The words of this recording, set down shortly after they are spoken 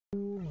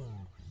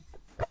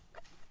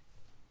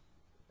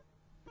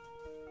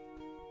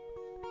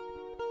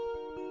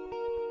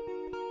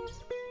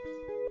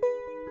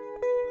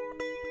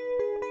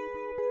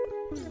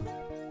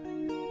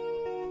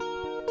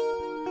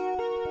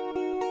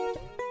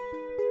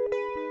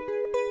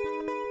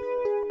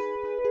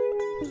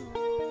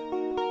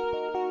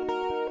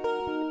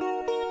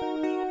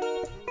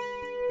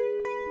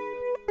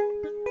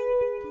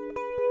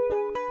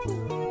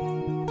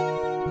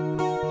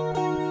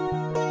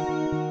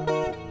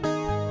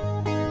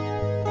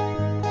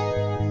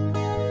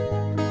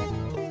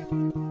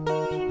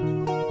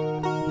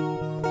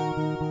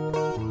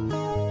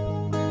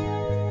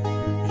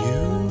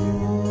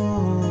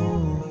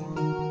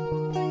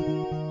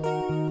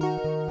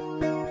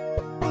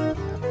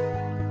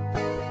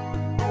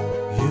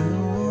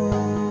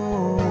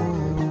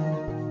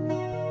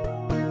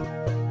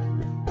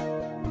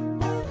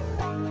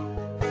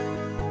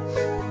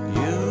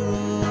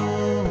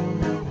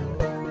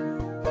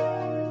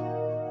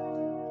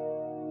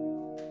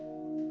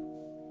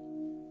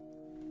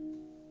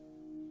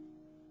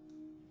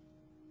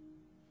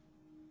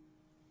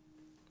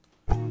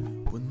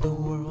When the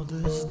world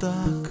is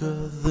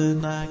darker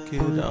than I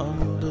could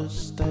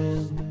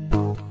understand,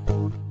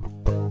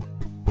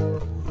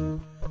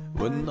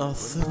 when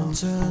nothing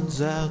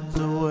turns out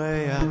the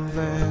way I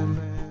planned,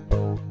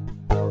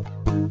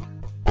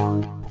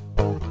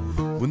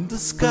 when the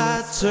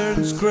sky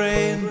turns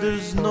gray and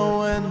there's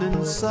no end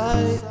in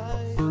sight,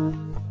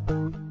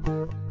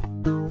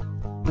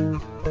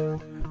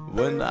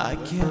 when I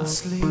can't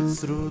sleep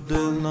through the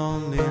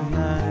lonely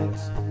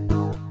nights,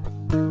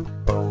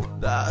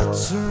 I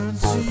turn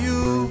to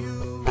you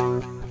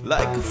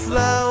like a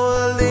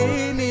flower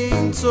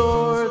leaning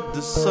toward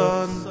the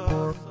sun.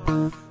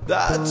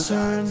 I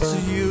turn to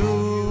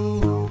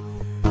you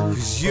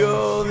 'cause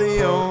you're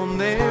the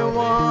only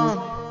one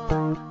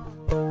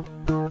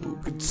who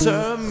could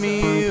turn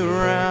me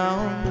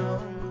around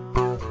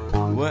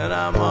when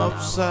I'm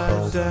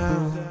upside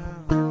down.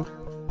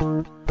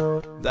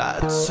 I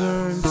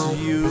turn to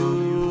you.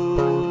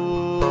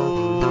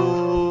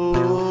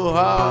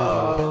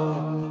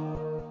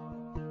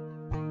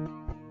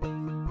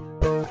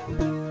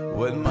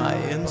 When my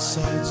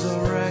insides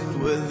are wrecked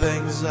with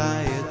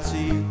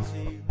anxiety,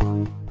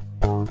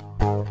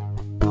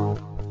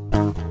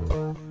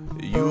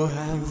 you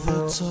have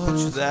the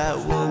touch that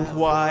will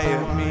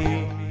quiet me.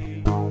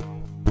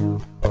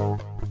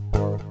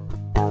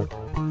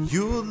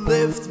 You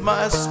lift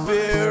my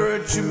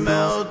spirit, you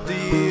melt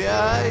the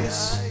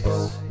ice.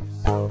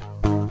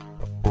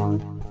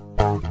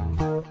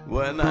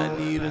 When I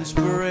need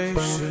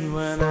inspiration,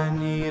 when I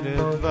need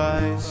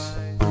advice,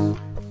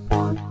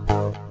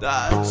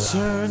 I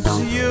turn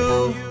to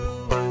you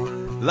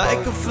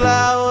like a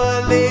flower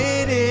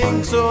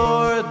leading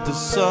toward the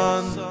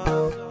sun.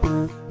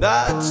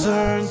 I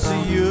turn to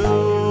you.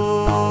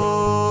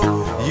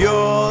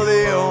 You're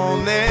the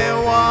only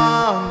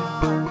one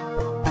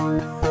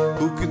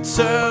who can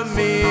turn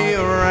me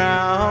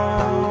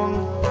around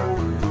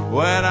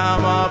when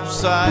I'm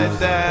upside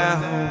down.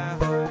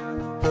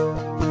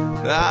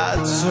 I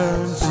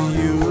turn to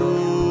you.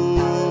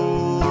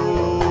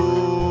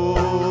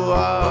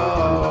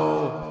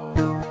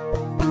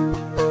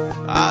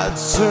 I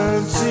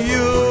turn to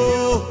you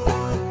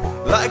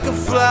like a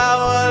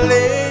flower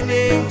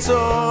leaning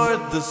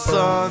toward the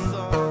sun.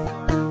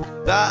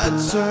 I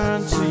turn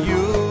to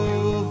you.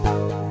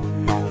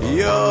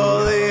 You're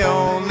the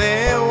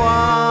only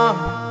one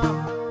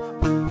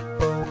who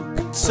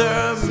can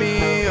turn me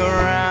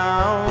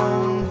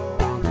around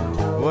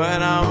when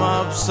I'm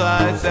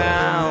upside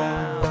down.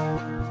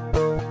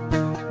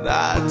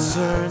 I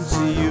turn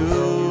to you.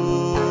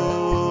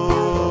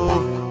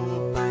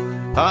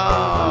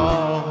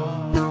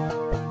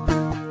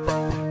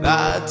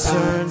 I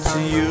turn to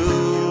you.